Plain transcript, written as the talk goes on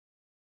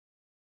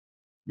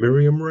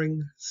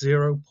MiriamRing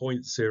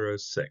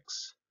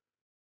 0.06.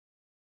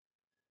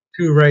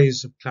 Two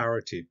rays of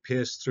clarity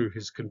pierced through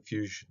his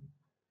confusion,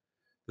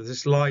 that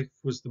this life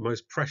was the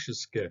most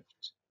precious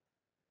gift,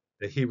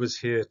 that he was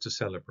here to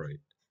celebrate,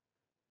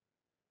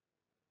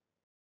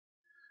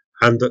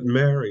 and that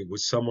Mary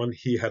was someone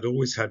he had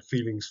always had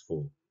feelings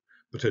for,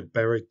 but had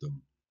buried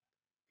them.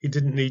 He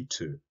didn't need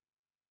to.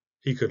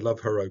 He could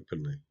love her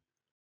openly.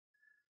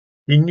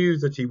 He knew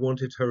that he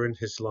wanted her in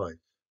his life,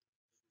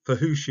 for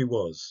who she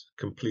was,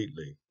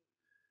 completely.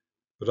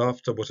 But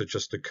after what had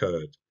just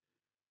occurred,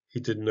 he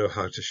didn't know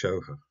how to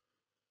show her.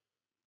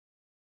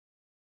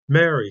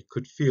 Mary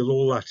could feel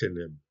all that in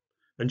him,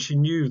 and she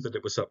knew that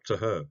it was up to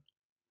her.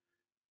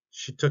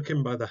 She took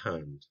him by the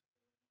hand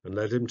and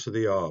led him to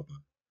the arbour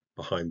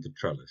behind the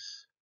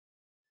trellis.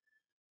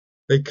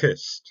 They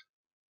kissed,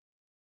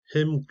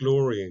 him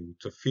glorying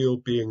to feel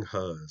being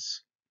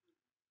hers,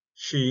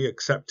 she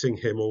accepting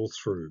him all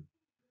through,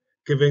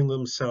 giving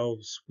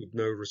themselves with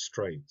no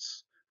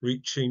restraints,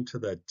 reaching to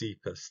their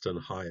deepest and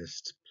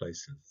highest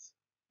places.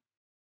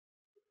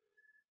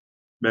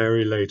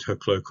 Mary laid her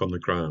cloak on the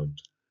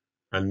ground,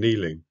 and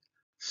kneeling,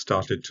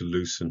 started to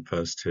loosen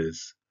first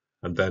his,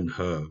 and then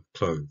her,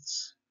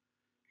 clothes.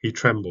 He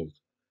trembled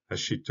as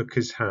she took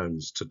his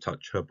hands to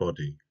touch her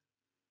body,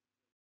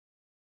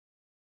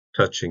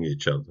 touching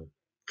each other,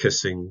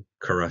 kissing,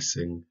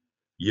 caressing,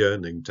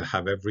 yearning to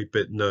have every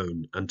bit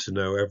known and to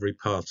know every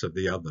part of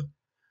the other.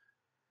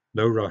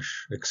 No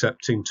rush,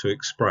 accepting to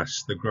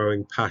express the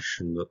growing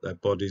passion that their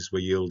bodies were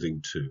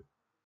yielding to.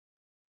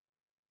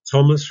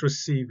 Thomas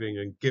receiving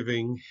and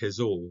giving his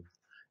all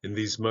in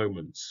these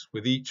moments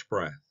with each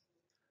breath,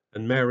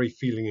 and Mary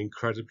feeling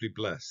incredibly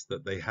blessed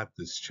that they had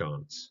this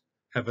chance,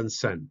 heaven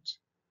sent,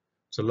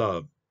 to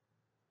love,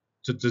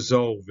 to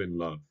dissolve in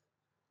love,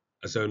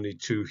 as only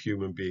two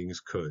human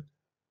beings could.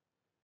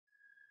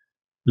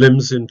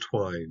 Limbs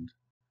entwined,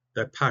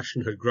 their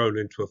passion had grown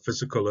into a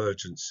physical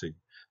urgency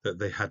that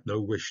they had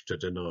no wish to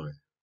deny.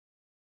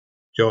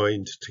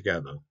 Joined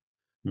together,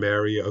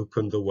 Mary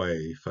opened the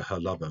way for her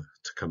lover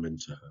to come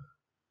into her.